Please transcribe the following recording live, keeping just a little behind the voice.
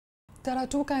There are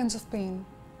two kinds of pain.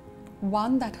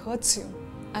 One that hurts you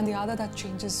and the other that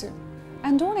changes you.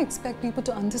 And don't expect people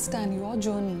to understand your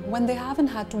journey when they haven't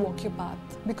had to walk your path,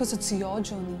 because it's your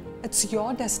journey, it's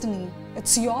your destiny,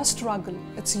 it's your struggle,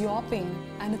 it's your pain,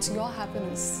 and it's your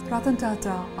happiness. Ratan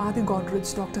Tata, Adi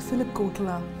Godrej, Dr. Philip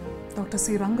Kotla, Dr.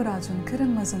 C. Rangarajan,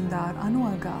 Kiran Mazumdar, Anu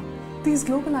Aga. These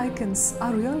global icons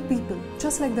are real people,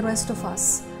 just like the rest of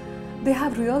us. They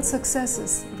have real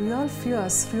successes, real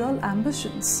fears, real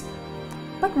ambitions.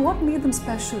 But what made them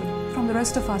special from the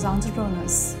rest of us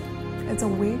entrepreneurs? It's a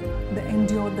way they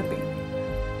endured the pain.